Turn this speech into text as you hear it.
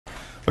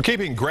Well,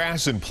 keeping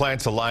grass and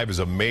plants alive is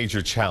a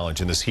major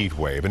challenge in this heat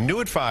wave. And new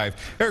at 5,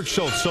 Eric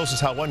Schultz shows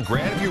us how one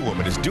Grandview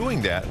woman is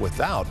doing that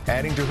without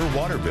adding to her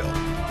water bill.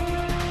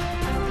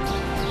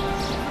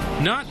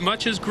 Not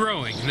much is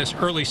growing in this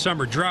early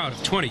summer drought of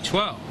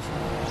 2012.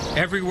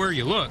 Everywhere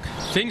you look,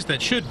 things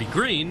that should be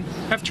green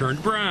have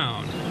turned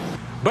brown.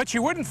 But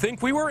you wouldn't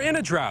think we were in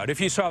a drought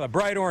if you saw the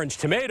bright orange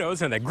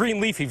tomatoes and the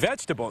green leafy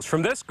vegetables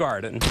from this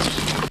garden.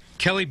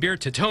 Kelly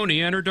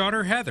Beer-Titoni and her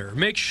daughter Heather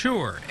make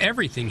sure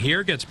everything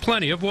here gets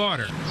plenty of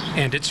water.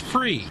 And it's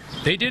free.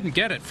 They didn't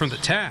get it from the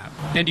tap.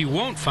 And you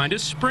won't find a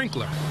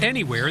sprinkler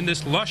anywhere in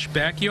this lush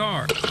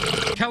backyard.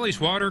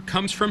 Kelly's water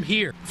comes from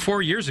here.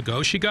 4 years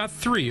ago, she got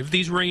 3 of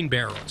these rain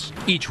barrels.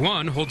 Each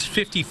one holds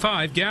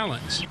 55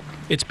 gallons.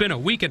 It's been a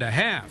week and a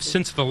half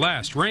since the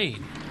last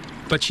rain,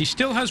 but she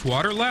still has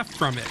water left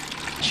from it.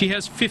 She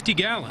has 50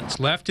 gallons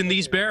left in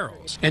these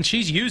barrels, and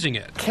she's using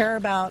it. Care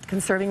about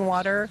conserving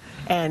water,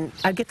 and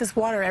I get this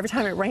water every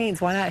time it rains.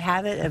 Why not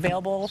have it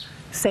available,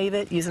 save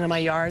it, use it in my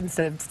yard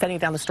instead of sending it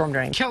down the storm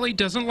drain? Kelly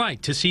doesn't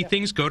like to see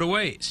things go to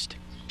waste.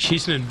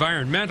 She's an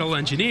environmental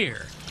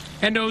engineer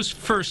and knows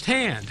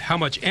firsthand how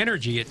much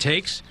energy it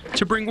takes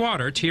to bring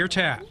water to your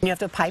tap. You have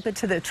to pipe it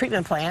to the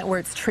treatment plant where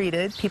it's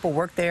treated. People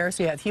work there,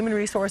 so you have human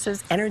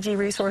resources, energy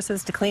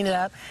resources to clean it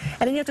up,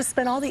 and then you have to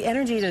spend all the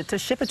energy to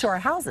ship it to our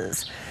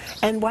houses.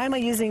 And why am I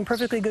using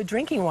perfectly good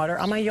drinking water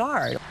on my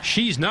yard?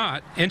 She's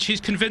not, and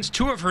she's convinced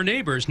 2 of her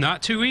neighbors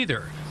not to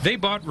either. They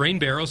bought rain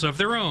barrels of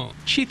their own.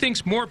 She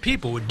thinks more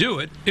people would do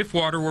it if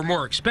water were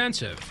more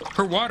expensive.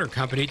 Her water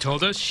company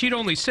told us she'd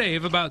only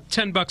save about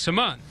 $10 a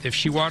month if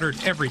she watered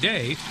every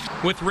day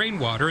with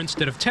rainwater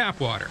instead of tap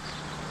water.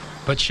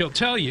 But she'll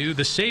tell you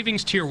the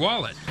savings to your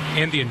wallet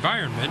and the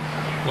environment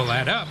will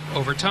add up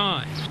over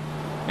time.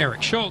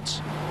 Eric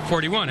Schultz,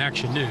 41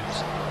 Action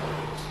News.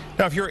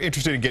 Now, if you're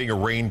interested in getting a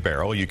rain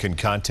barrel, you can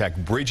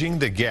contact Bridging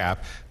the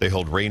Gap. They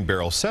hold rain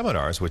barrel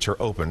seminars, which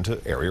are open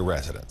to area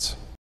residents.